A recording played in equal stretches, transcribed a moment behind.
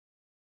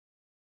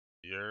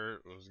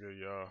What's good,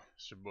 y'all?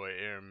 It's your boy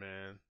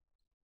Airman.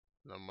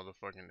 No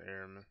motherfucking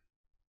Airman.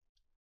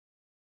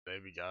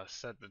 Baby got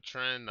set the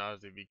trend. Nas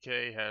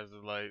EBK has the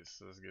lights.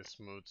 So let's get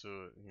smooth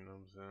to it. You know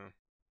what I'm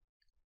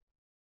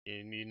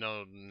saying? And you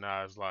know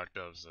Nas locked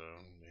up, so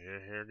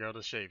here go the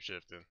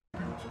shapeshifting.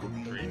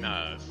 Free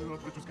Nas.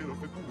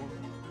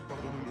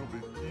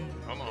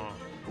 Hold on.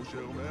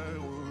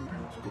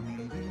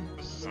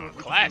 This is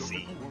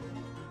classy.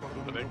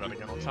 But they better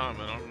get on time,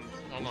 man.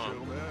 Hold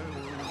on.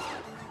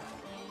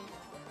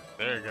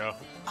 There you go.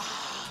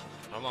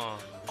 Hold on.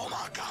 Oh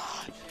my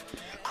god.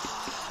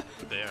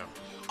 Damn.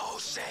 Oh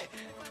shit.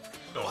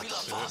 Oh What the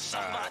fuck?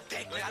 Suck my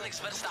dick, nigga. I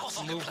niggas better stop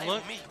fucking playing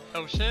with me.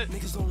 Oh shit.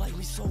 Niggas don't like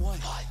me, so what?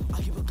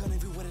 I keep a gun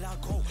everywhere that I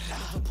go. I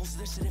never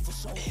posted this shit in for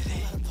show.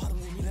 Got a problem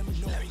with me, let me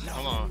know.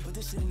 Come on. But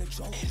this shit in the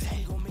joke. I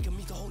ain't gonna make him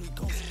meet the Holy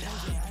Ghost.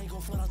 I ain't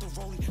gonna flood out the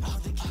rollie. I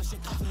heard they keep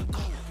shit tougher than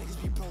gold.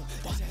 Niggas be broke,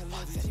 that's a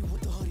hilarious. Daddy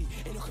with the hoodie,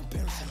 ain't no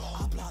comparison.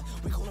 I block,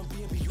 we call him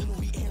B&B, you know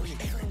we airing.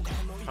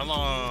 Come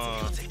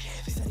on.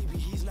 He said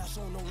he's not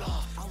showing no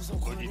love. I was on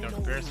Boogie, no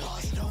comparison.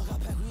 got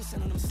back, we was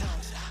sending them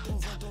signs.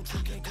 Don't run, don't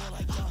trick, ain't girl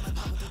like y'all. I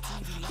pop with the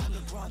TV, live in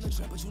the garage, the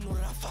trap, but you know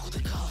that I fuck with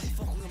the car.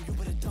 Fuck with them, you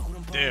better duck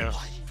with them. Damn.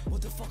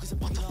 What the fuck is a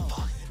what the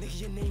fuck?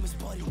 Nigga, your name is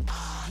Buddy.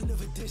 You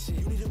never did shit.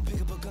 You need to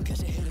pick up a gun,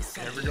 catch a hit.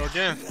 Here we go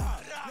again.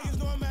 Niggas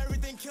know I'm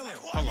everything killing.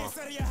 Hold on.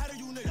 Said ahead of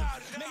you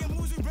niggas. Making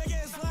moves, we breaking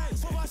his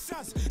legs. For my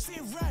shots, see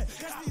red,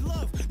 catch me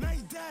love,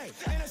 night day.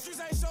 And the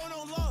streets ain't showing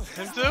no love.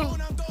 Him too?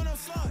 I'm throwing a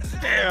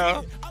slug.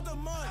 Damn. Out the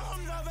mud.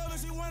 I've ever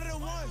seen one of the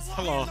ones.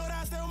 Hold on.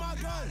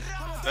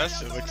 That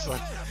shit Shit looks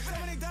like.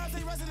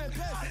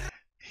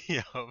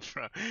 Yo,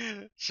 bro.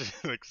 Shit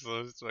looks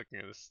so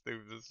fucking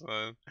stupid,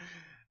 son.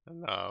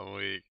 Nah, I'm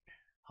weak.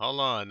 Hold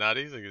on. Now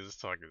these niggas is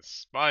talking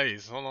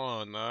spice. Hold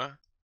on, nah.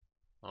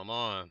 Hold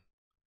on.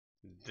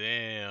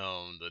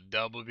 Damn. The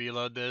double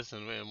B-Lovee this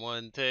in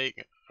one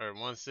take. Or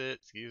one sit,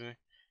 excuse me.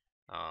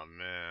 Oh,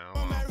 man.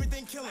 Hold on.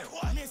 Everything killing.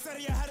 Me said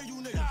ahead of you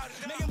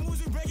niggas. Making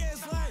moves, we breaking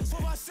his legs.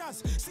 For my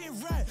shots, see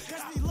red,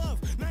 catch me love,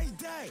 night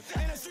day.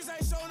 And the streets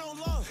ain't showing no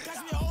love.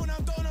 Catch me own,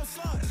 I'm throwing a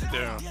slug.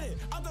 Damn. Get it,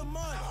 out the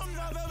mud.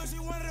 I've ever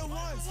seen one of the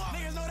ones.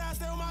 Niggas know that I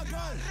stay with my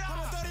gun. I'm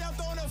a 30, I'm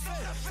throwing a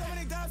fit. So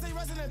many times they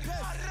resting in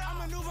piss.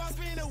 I'm a new boss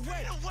being a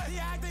whip. The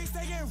act they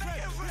stay getting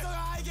ripped. We talk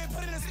how I get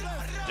put in a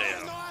split.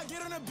 Niggas know I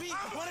get on the beat.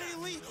 One of these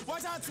elite,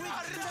 watch how I tweak.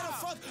 You trying to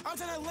fuck, I'm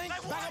trying to link.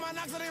 Back at my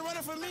knocks, so they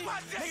running for me.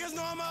 Niggas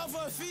know I'm out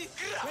for a feet.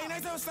 Late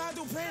nights I'm sliding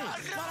through pain.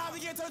 Thought I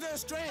would get turned to a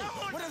strain.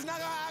 When it's not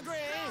gonna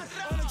accurate aim.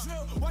 On the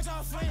drill, watch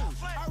out flame.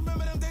 I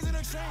remember them days in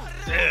the train.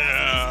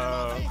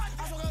 Damn.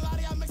 I smoke a lot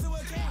of y'all mix it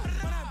with cane.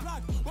 When I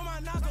block, with my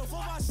knocker,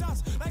 4-5 shots.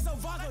 Like some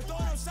vodka,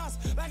 throwing them shots.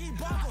 Like he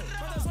baka.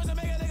 But the switch to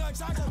make a nigga a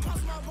chocolate.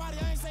 Cross my body,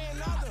 I ain't saying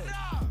nothing.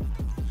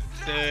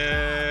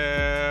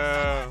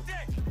 Damn.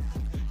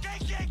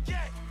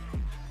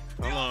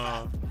 Hold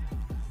on.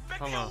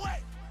 Hold on.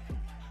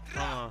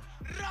 Hold on.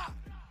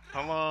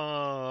 Come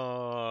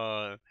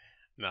on.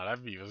 Nah,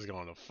 that beat was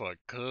going to fuck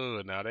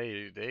good. Now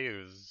they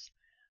was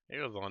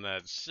on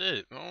that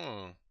shit.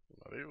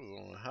 They was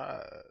on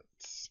hot.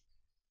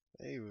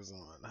 They was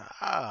on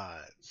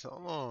hot.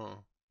 Hold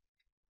on.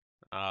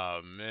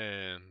 Oh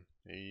man.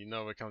 You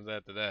know what comes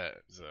after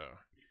that. So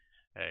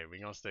hey, we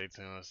gonna stay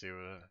tuned and see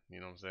what you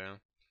know what I'm saying.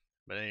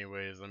 But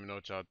anyways, let me know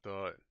what y'all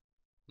thought.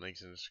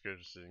 Links in the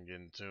description. Get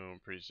in tune.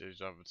 Appreciate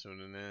y'all for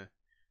tuning in.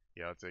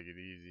 Y'all take it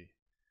easy.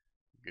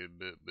 Good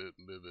bit. Good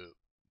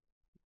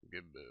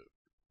bit.